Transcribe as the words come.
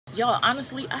Y'all,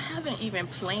 honestly, I haven't even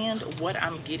planned what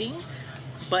I'm getting,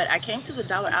 but I came to the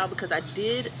dollar aisle because I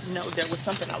did know there was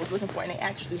something I was looking for, and they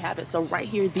actually have it. So right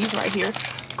here, these right here,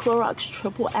 Clorox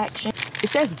Triple Action. It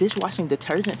says dishwashing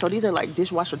detergent, so these are like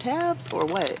dishwasher tabs or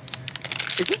what?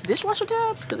 Is this dishwasher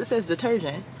tabs? Because it says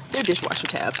detergent. They're dishwasher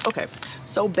tabs. Okay.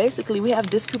 So basically we have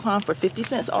this coupon for 50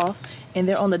 cents off, and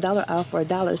they're on the dollar aisle for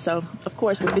 $1. So of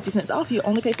course with 50 cents off, you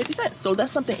only pay 50 cents. So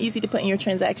that's something easy to put in your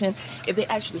transaction if they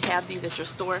actually have these at your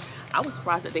store. I was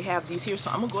surprised that they have these here.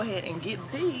 So I'm gonna go ahead and get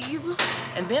these,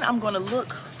 and then I'm gonna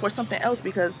look for something else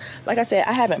because like I said,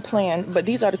 I haven't planned, but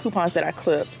these are the coupons that I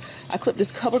clipped. I clipped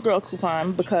this CoverGirl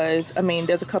coupon because I mean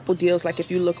there's a couple deals. Like if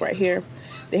you look right here,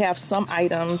 they have some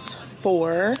items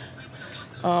for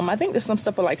I think there's some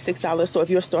stuff for like $6. So if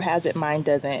your store has it, mine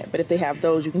doesn't, but if they have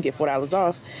those, you can get $4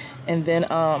 off. And then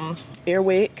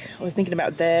Airwick, I was thinking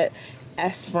about that.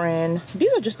 Aspirin,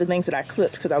 these are just the things that I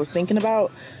clipped because I was thinking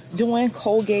about doing.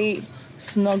 Colgate,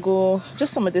 Snuggle,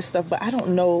 just some of this stuff, but I don't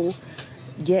know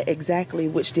yet exactly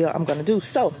which deal I'm gonna do.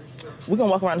 So we're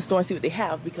gonna walk around the store and see what they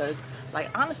have, because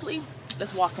like honestly,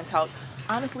 let's walk and talk.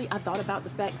 Honestly, I thought about the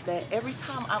fact that every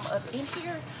time I'm up in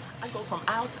here, I go from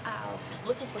aisle to aisle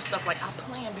looking for stuff. Like I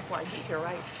plan before I get here,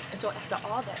 right? And so after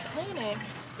all that planning,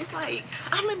 it's like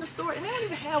I'm in the store and they don't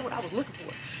even have what I was looking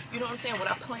for. You know what I'm saying? What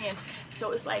I planned.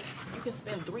 So it's like you can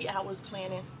spend 3 hours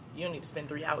planning. You don't need to spend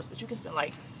 3 hours, but you can spend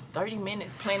like 30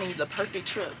 minutes planning the perfect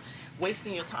trip,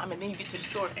 wasting your time, and then you get to the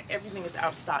store and everything is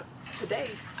out of stock. Today,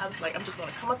 I was like, I'm just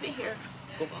gonna come up in here,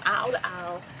 go from aisle to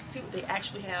aisle, see what they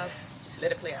actually have,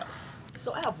 let it play out.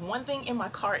 So I have one thing in my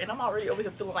cart and I'm already over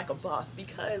here feeling like a boss,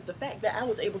 because the fact that I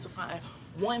was able to find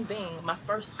one thing, my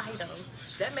first item,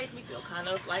 that makes me feel kind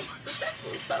of like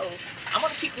successful. So I'm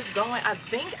gonna keep this going. I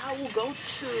think I will go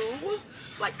to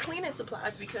like cleaning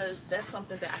supplies because that's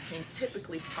something that I can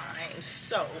typically find.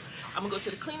 So I'm gonna go to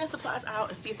the cleaning supplies aisle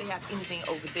and see if they have anything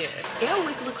over there.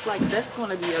 Airwick looks like that's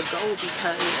gonna be a go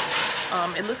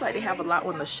because it looks like they have a lot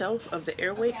on the shelf of the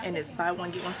Airwick, and it's buy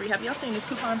one get one free. Have y'all seen this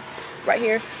coupon right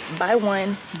here? Buy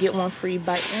one get one free.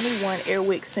 Buy any one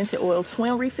Airwick scented oil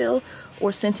twin refill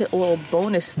or scented oil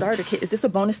bonus starter kit. Is this a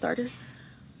bonus starter?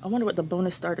 I wonder what the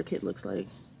bonus starter kit looks like.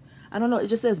 I don't know. It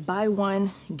just says buy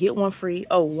one get one free.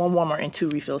 Oh, one warmer and 2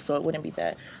 refills, so it wouldn't be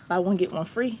that. Buy one get one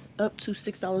free up to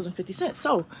 $6.50.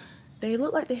 So they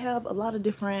look like they have a lot of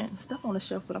different stuff on the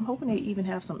shelf, but I'm hoping they even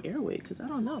have some Airwick, because I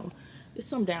don't know. There's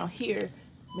some down here.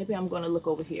 Maybe I'm going to look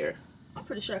over here. I'm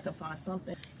pretty sure I can find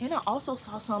something. And I also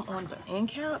saw some on the end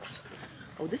caps.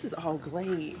 Oh, this is all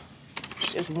Glade.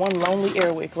 There's one lonely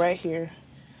Airwick right here.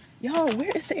 Y'all, where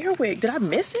is the Airwick? Did I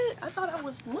miss it? I thought I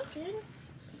was looking,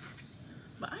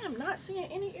 but I am not seeing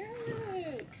any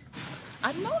Airwick.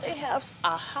 I know they have,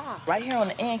 aha, right here on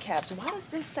the end caps. Why does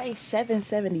this say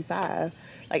 $7.75?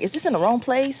 Like, is this in the wrong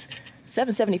place?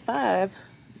 $7.75.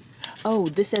 Oh,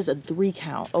 this says a 3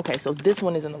 count. Okay, so this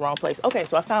one is in the wrong place. Okay,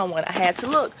 so I found one. I had to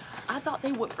look. I thought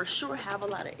they would for sure have a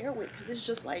lot of Airwick because it's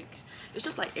just like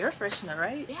air freshener,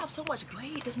 right? They have so much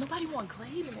Glade. Does nobody want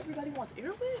Glade and everybody wants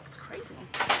Airwick? It's crazy.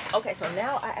 Okay, so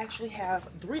now I actually have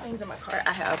 3 things in my cart.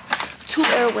 I have 2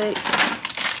 Airwick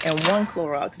and 1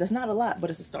 Clorox. That's not a lot,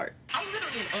 but it's a start. I'm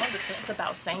literally on the fence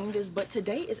about saying this, but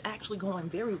today is actually going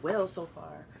very well so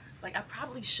far. Like, I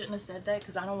probably shouldn't have said that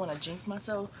because I don't want to jinx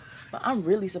myself, but I'm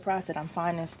really surprised that I'm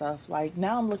finding stuff. Like,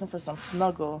 now I'm looking for some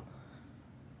Snuggle.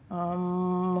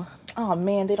 Oh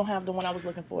man, they don't have the one I was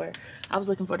looking for. I was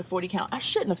looking for the 40 count. I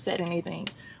shouldn't have said anything.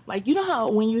 Like, you know how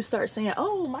when you start saying,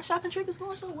 oh, my shopping trip is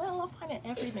going so well, I'm finding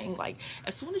everything. Like,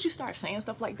 as soon as you start saying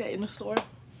stuff like that in the store,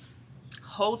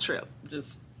 whole trip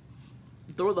just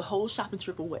throw the whole shopping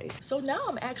trip away. So now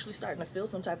I'm actually starting to feel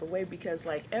some type of way because,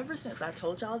 like, ever since I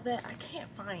told y'all that, I can't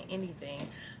find anything.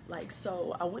 Like,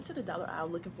 so I went to the dollar aisle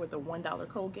looking for the $1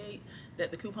 Colgate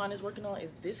that the coupon is working on,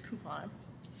 is this coupon.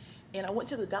 And I went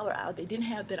to the dollar aisle. They didn't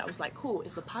have that. I was like, cool,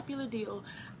 it's a popular deal.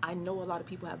 I know a lot of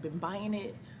people have been buying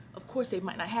it. Of course, they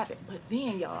might not have it. But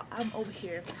then, y'all, I'm over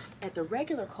here at the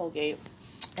regular Colgate,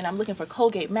 and I'm looking for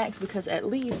Colgate Max because at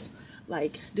least,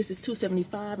 like, this is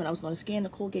 $2.75, and I was going to scan the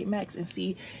Colgate Max and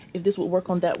see if this would work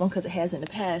on that one because it has in the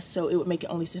past, so it would make it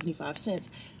only 75 cents.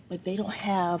 But they don't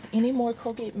have any more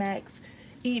Colgate Max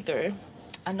either.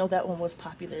 I know that one was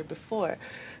popular before.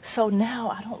 So now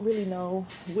I don't really know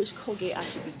which Colgate I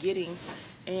should be getting,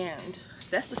 and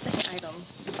that's the second item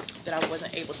that I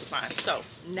wasn't able to find. So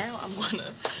now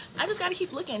I just gotta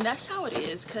keep looking. That's how it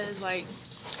is, because like,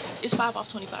 it's 5 off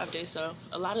 25 days, so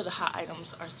a lot of the hot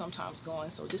items are sometimes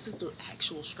gone. So this is the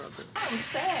actual struggle. I'm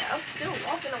sad. I'm still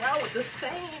walking around with the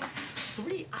same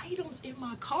 3 items in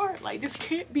my cart. Like, this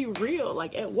can't be real.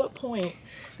 Like, at what point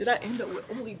did I end up with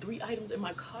only 3 items in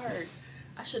my cart?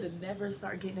 I should have never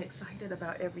started getting excited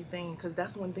about everything because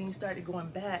that's when things started going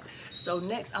bad. So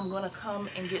next I'm gonna come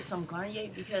and get some Garnier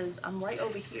because I'm right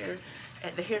over here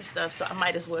at the hair stuff, so I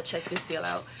might as well check this deal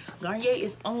out. Garnier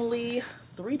is only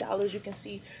 $3. You can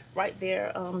see right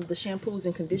there, the shampoos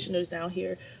and conditioners down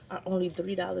here are only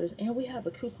 $3, and we have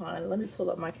a coupon. Let me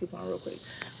pull up my coupon real quick.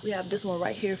 We have this one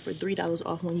right here for $3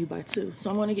 off when you buy 2.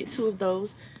 So I'm gonna get 2 of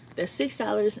those. That's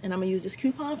 $6, and I'm gonna use this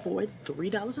coupon for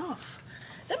 $3 off.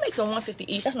 That makes them $150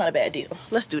 each. That's not a bad deal.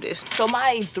 Let's do this. So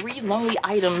my 3 lonely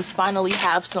items finally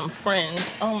have some friends.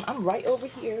 I'm right over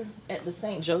here at the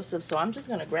St. Joseph, so I'm just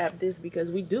gonna grab this because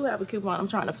we do have a coupon. I'm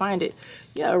trying to find it.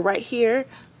 Yeah, right here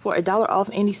for $1 off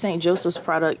any St. Joseph's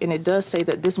product, and it does say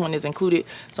that this one is included.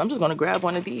 So I'm just gonna grab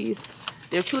one of these.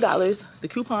 They're $2. The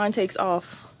coupon takes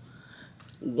off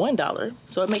 $1,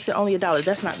 so it makes it only $1.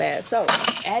 That's not bad. So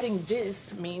adding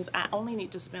this means I only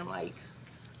need to spend like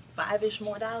 $5-ish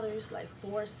more, like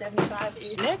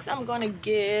 $4.75-ish. Next, I'm gonna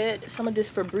get some of this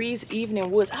Febreze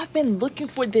Evening Woods. I've been looking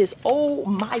for this. Oh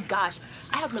my gosh,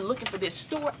 I have been looking for this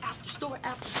store after store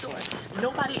after store.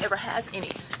 Nobody ever has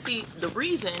any. See, the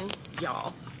reason,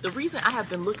 y'all, the reason I have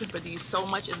been looking for these so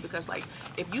much is because, like,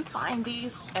 if you find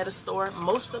these at a store,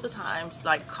 most of the times,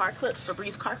 like car clips,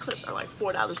 Febreze car clips are like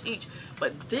 $4 each,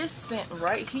 but this scent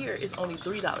right here is only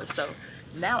 $3. So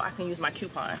now I can use my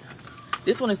coupon.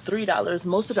 This one is $3.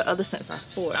 Most of the other scents are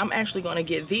 $4. I'm actually going to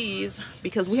get these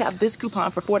because we have this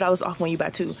coupon for $4 off when you buy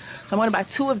 2. So I'm going to buy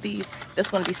 2 of these. That's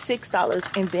going to be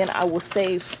 $6, and then I will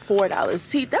save $4.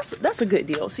 See, that's a good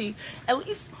deal. See, at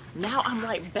least now I'm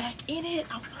like back in it.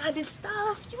 I'm finding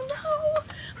stuff, you know. I'm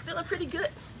feeling pretty good.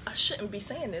 I shouldn't be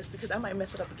saying this because I might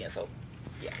mess it up again. So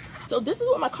yeah. So this is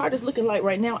what my cart is looking like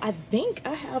right now. I think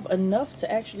I have enough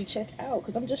to actually check out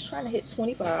because I'm just trying to hit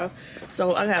 25.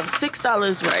 So I have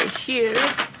 $6 right here.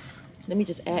 Let me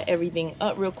just add everything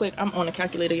up real quick. I'm on a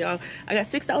calculator, y'all. I got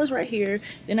 $6 right here.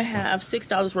 Then I have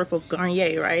 $6 worth of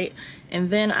Garnier, right? And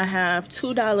then I have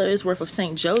 $2 worth of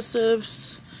St.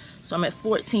 Joseph's. So I'm at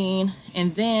 14.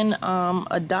 And then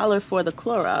 $1 for the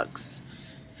Clorox,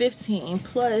 15,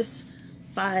 plus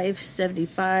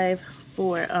 $5.75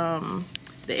 for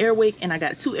the Airwick, and I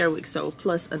got 2 Airwicks, so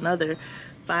plus another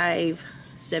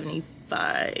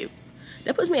 $5.75.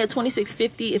 That puts me at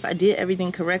 $26.50 if I did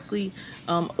everything correctly,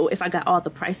 or if I got all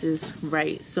the prices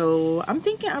right. So I'm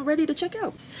thinking I'm ready to check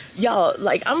out. Y'all,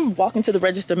 like, I'm walking to the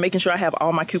register making sure I have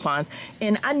all my coupons,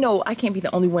 and I know I can't be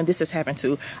the only one this has happened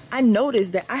to. I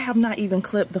noticed that I have not even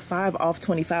clipped the 5 off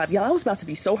 25. Y'all, I was about to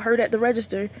be so hurt at the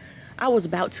register. I was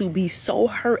about to be so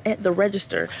hurt at the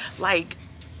register. Like,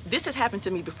 this has happened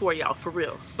to me before, y'all, for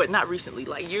real, but not recently,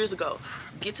 like years ago.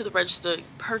 Get to the register,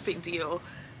 perfect deal.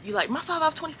 You like, my 5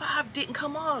 off 25 didn't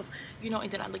come off, you know,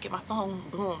 and then I look at my phone,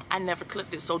 boom, I never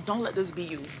clipped it. So don't let this be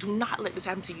you. Do not let this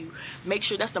happen to you. Make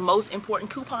sure that's the most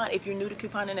important coupon. If you're new to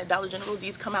couponing at Dollar General,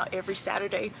 these come out every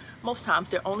Saturday. Most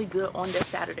times they're only good on that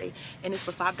Saturday, and it's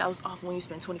for $5 off when you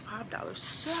spend $25.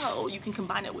 So you can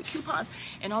combine it with coupons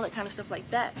and all that kind of stuff like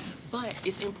that. But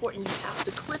it's important you have to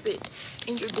clip it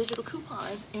in your digital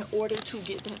coupons in order to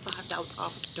get that $5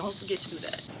 off. Don't forget to do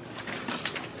that.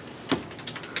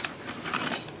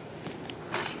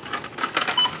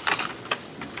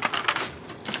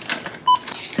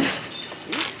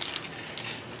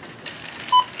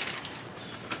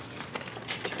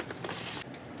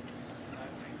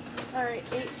 Alright,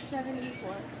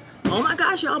 $8.74. Oh my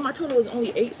gosh, y'all, my total is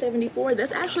only $8.74.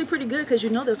 That's actually pretty good because you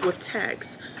know that's with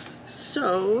tax.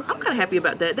 So I'm kind of happy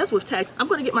about that. That's with tax. I'm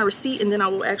going to get my receipt and then I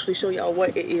will actually show y'all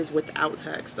what it is without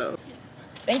tax though.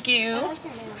 Thank you.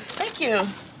 Thank you.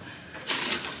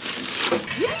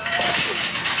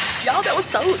 Yes! Y'all, that was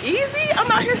so easy.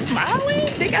 I'm out here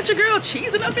smiling. They got your girl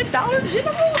cheesing up at Dollar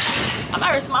General. I'm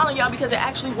out here smiling, y'all, because it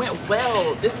actually went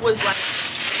well. This was like,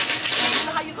 you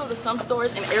know how you go to some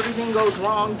stores and everything goes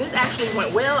wrong? This actually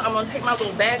went well. I'm gonna take my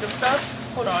little bag of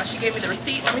stuff. Hold on, she gave me the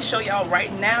receipt. Let me show y'all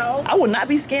right now. I will not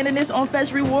be scanning this on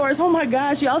Fetch Rewards. Oh my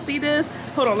gosh, y'all see this?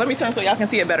 Hold on, let me turn so y'all can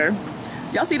see it better.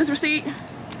 Y'all see this receipt?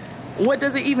 What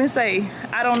does it even say?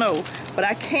 I don't know, but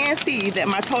I can see that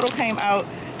my total came out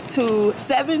to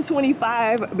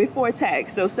 $7.25 before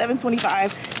tax. So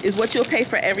 $7.25 is what you'll pay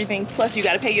for everything, plus you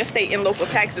got to pay your state and local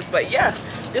taxes. But yeah,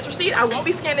 this receipt, I won't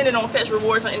be scanning it on Fetch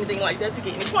Rewards or anything like that to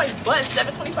get any points, but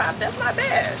 $7.25, that's not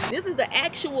bad. This is the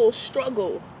actual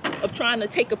struggle of trying to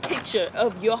take a picture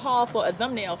of your haul for a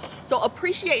thumbnail. So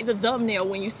appreciate the thumbnail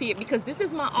when you see it, because this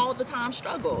is my all the time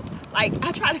struggle. Like,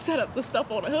 I try to set up the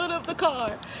stuff on the hood of the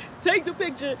car, take the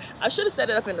picture. I should have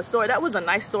set it up in the store. That was a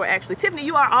nice store actually. Tiffany,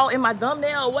 you are all in my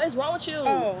thumbnail. What is wrong with you?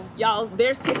 Oh. Y'all,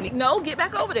 there's Tiffany. No, get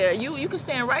back over there. You can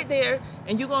stand right there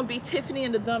and you're gonna be Tiffany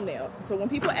in the thumbnail. So when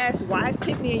people ask why is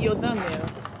Tiffany Tiffany in your thumbnail.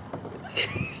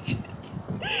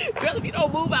 Girl, if you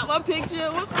don't move out my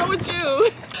picture, what's wrong with you?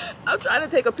 I'm trying to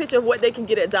take a picture of what they can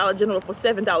get at Dollar General for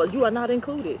 $7. You are not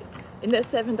included in that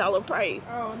 $7 price.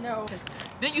 Oh no.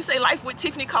 Then you say life with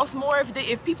Tiffany costs more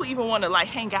if people even want to like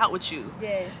hang out with you.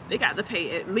 Yes. They got to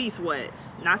pay at least what?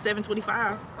 Not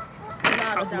 $7.25.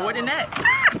 Costs more than that.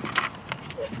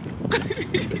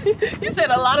 You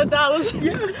said a lot of dollars.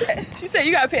 Yeah. She said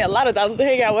you gotta pay a lot of dollars to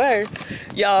hang out with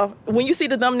her. Y'all, when you see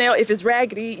the thumbnail, if it's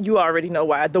raggedy, you already know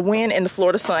why. The wind and the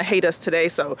Florida sun hate us today,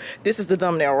 so this is the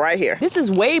thumbnail right here. This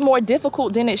is way more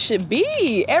difficult than it should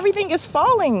be. Everything is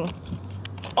falling.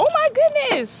 Oh my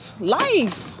goodness.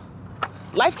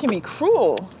 Life can be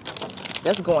cruel.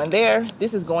 That's going there.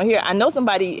 This is going here. I know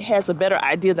somebody has a better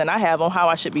idea than I have on how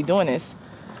I should be doing this.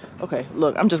 Okay,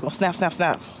 look, I'm just gonna snap, snap,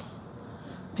 snap.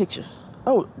 Picture.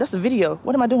 Oh, that's a video.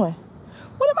 What am I doing?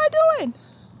 What am I doing?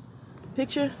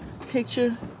 Picture,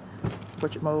 picture,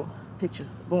 portrait mode, picture,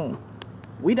 boom.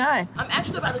 We done. I'm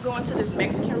actually about to go into this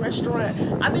Mexican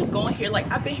restaurant. I've been going here,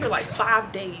 I've been here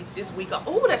 5 days this week.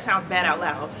 Oh, that sounds bad out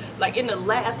loud. Like in the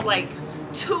last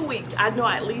 2 weeks, I know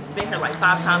I at least been here 5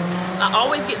 times. I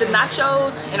always get the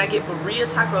nachos and I get burrito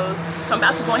tacos. So I'm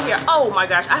about to go in here. Oh my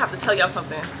gosh, I have to tell y'all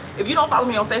something. If you don't follow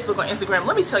me on Facebook or Instagram,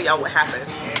 let me tell y'all what happened.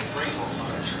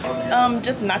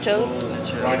 Just nachos.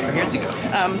 Nachos for here to go.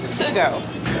 To go.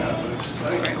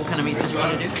 Alright, what kind of meat did you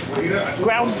want to do?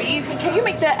 Ground beef. Can you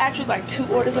make that actually 2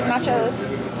 orders of nachos?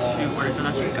 2 orders of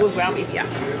nachos? With ground beef, yeah.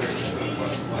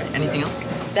 Anything else?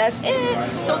 That's it.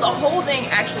 So the whole thing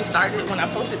actually started when I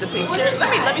posted the picture.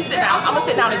 Let me sit down. I'm gonna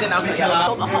sit down and then I'll tell you.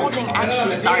 So the whole thing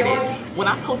actually started when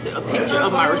I posted a picture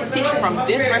of my receipt from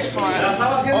this restaurant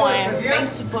on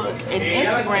Facebook and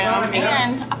Instagram,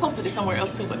 and I posted it somewhere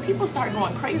else too. But people started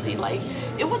going crazy.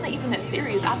 It wasn't even that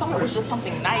serious. I thought it was just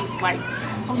something nice,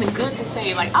 something good to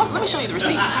say. Let me show you the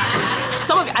receipt.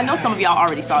 I know some of y'all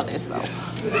already saw this though.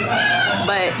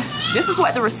 But this is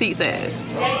what the receipt says.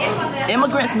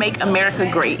 Immigrants make America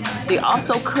great. They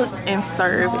also cooked and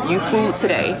served you food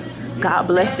today. God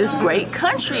bless this great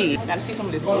country. I gotta see some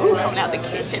of this food coming out the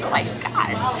kitchen.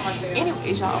 Gosh.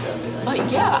 Anyways, y'all.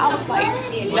 But yeah, I was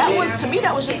to me,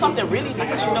 that was just something really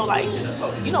nice.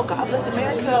 God bless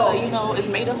America, it's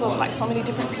made up of so many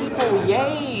different people.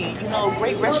 Yay.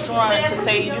 Great restaurant to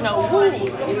say, we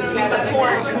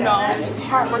support,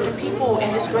 hardworking people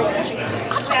in this great country.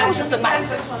 I thought that was just a nice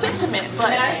sentiment.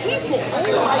 But people,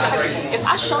 if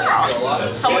I show y'all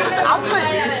some of this,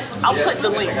 I'll put the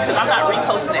link because I'm not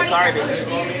reposting that garbage.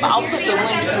 But I'll put the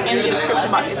link in the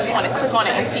description box if you want to click on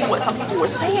it and see what some people were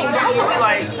saying. I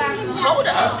would be hold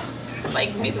up.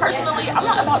 Me personally, I'm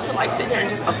not about to sit there and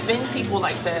just offend people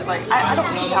like that. I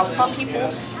don't see how some people,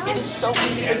 it is so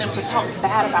easy for them to talk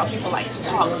bad about people, to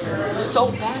talk so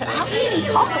bad. How can you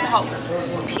talk about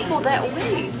people that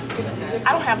way?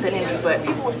 I don't have that in me, but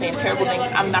people were saying terrible things.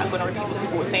 I'm not going to repeat what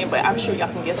people were saying, but I'm sure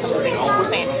y'all can guess some of the things people were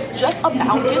saying just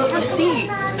about this receipt.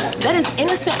 That is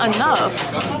innocent enough.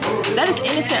 That is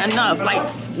innocent enough.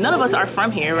 None of us are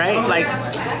from here, right?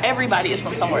 Everybody is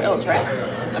from somewhere else, right?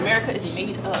 America is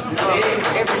made up of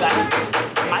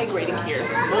everybody migrating here.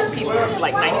 Most people,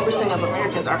 90% of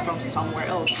Americans are from somewhere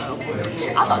else. So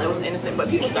I thought that was innocent, but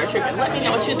people start tripping. Let me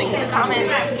know what you think in the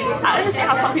comments. I understand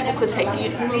how some people could take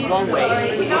it one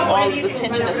way with all of the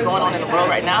tension that's going on in the world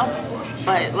right now.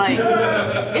 But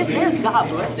it says God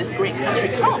bless this great country.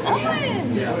 Come on.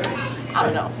 I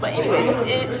don't know. But anyway, that's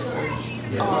it.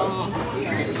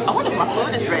 I wonder if my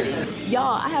food is ready.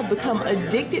 Y'all, I have become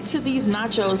addicted to these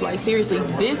nachos. Seriously,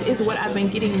 this is what I've been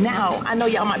getting now. I know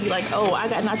y'all might be oh, I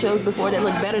got nachos before that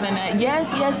look better than that.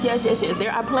 Yes.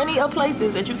 There are plenty of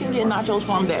places that you can get nachos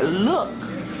from that look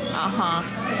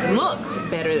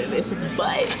better than this,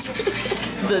 but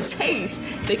the taste,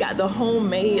 they got the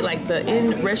homemade, the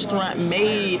in-restaurant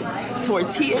made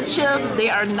tortilla chips. They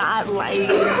are not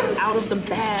out of the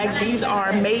bag. These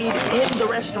are made in the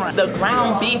restaurant. The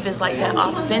ground beef is that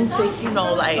authentic,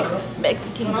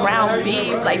 Mexican ground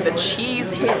beef. The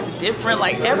cheese hits different.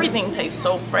 Everything tastes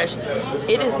so fresh.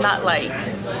 It is not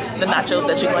the nachos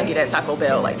that you're gonna get at Taco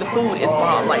Bell. The food is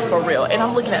bomb, for real. And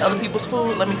I'm looking at other people's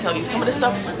food. Let me tell you, some of this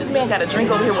stuff, this man got a drink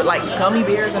over here with gummy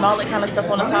bears and all that kind of stuff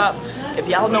on the top. If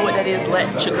y'all know what that is,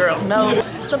 let your girl know.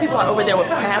 Some people are over there with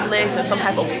crab legs and some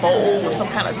type of bowl with some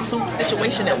kind of soup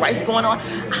situation and rice going on.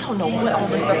 I don't know what all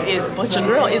this stuff is, but your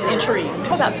girl is intrigued.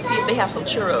 I'm about to see if they have some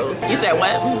churros. You said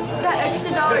what? That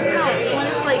extra dollar counts. When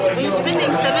it's like, when you're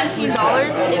spending $17,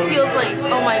 it feels like,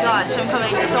 oh my gosh, I'm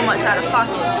coming so much out of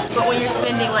pocket. But when you're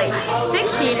spending like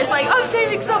 16, it's like, I'm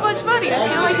saving so much money.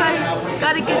 I feel like I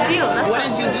got a good deal. That's what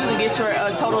did you do to get your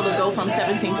total to go from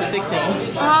 17 to 16?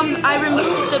 I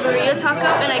removed the burrito taco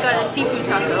and I got a seafood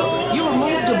taco. You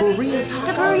removed the burrito taco?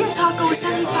 The burrito taco was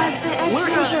 75 cents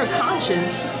extra. Where is your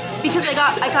conscience? Because I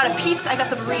got a pizza. I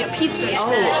got the burrito pizza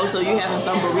instead. Oh, so you having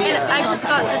some burrito? And I just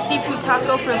got the seafood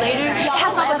taco for later. It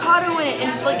has avocado in it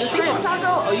and like shrimp. Seafood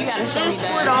taco? Oh, you gotta show me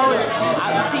that. $4.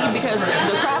 I see, because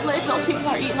the crab legs those people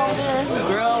are eating over there.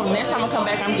 Girl, next time I come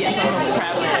back, I'm getting some of the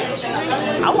crab legs.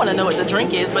 I want to know what the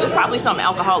drink is, but it's probably something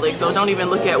alcoholic. So don't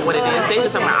even look at what it is. They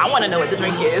just say, I want to know what the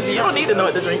drink is. You don't need to know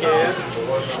what the drink is.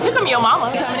 Here come your mama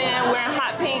coming in wearing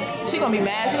hot pink. She gonna be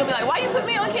mad. She gonna be like, why you put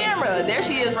me on camera? There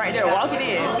she is right there walking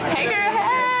in. Hey girl,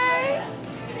 hey.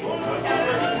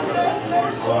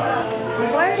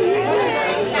 Why are you here?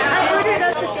 I ordered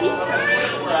us a pizza.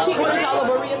 She ordered y'all a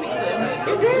burrito pizza.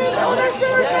 You did? Oh, that's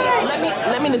very nice.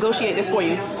 Let me negotiate this for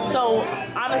you. So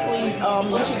honestly,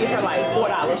 you should give her like $4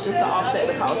 just to offset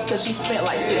the cost because she spent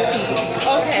like 16.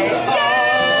 Okay.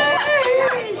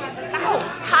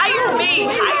 Hire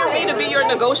me to be your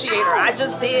negotiator. I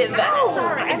just did that.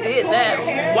 I did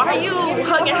that. Why are you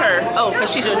hugging her? Oh,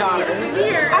 because she's your daughter.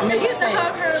 Weird. I forget to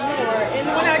hug her more, and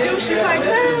when I do, she's like,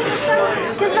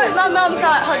 because my mom's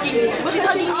not hugging me. She's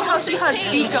hugging me how she hugs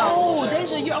Biko. Oh,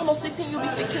 Deja, you're almost 16. You'll be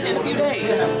 16 in a few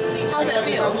days. How's that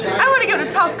feel? I want to go to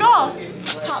Top Golf.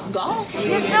 Top Golf?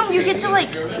 Yes, no, you get to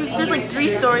like, there's like 3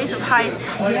 stories of high.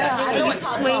 Yeah, I know you what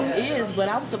Top swing. Golf is, but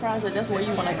I'm surprised that that's where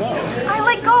you want to go. I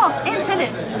like golf and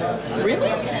tennis. Really?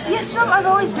 Yes, ma'am, I've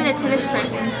always been a tennis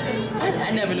person.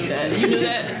 I never knew that. You knew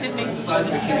that, Tiffany?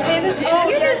 Tennis? Oh,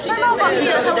 yes, my mom bought me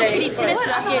a Hello Kitty tennis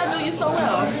racket. I knew you so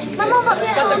well. My mom bought me a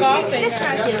Hello Kitty tennis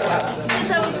racket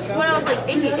when I was like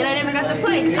 8, and I never got to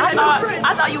play.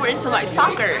 I thought you were into like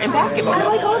soccer and basketball. I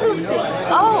like all those things.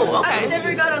 Oh, I okay. just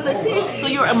never got on the team. So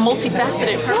you're a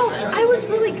multifaceted person. I was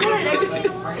really good. I just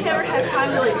never had time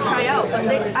to like try out. But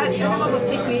my mom would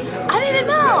pick me. I didn't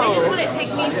know. They just wouldn't pick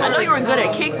me. I know you were good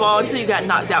at kickball until you got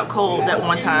knocked out cold that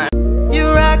one time. You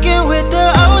rockin' with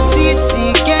the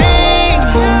OCC gang.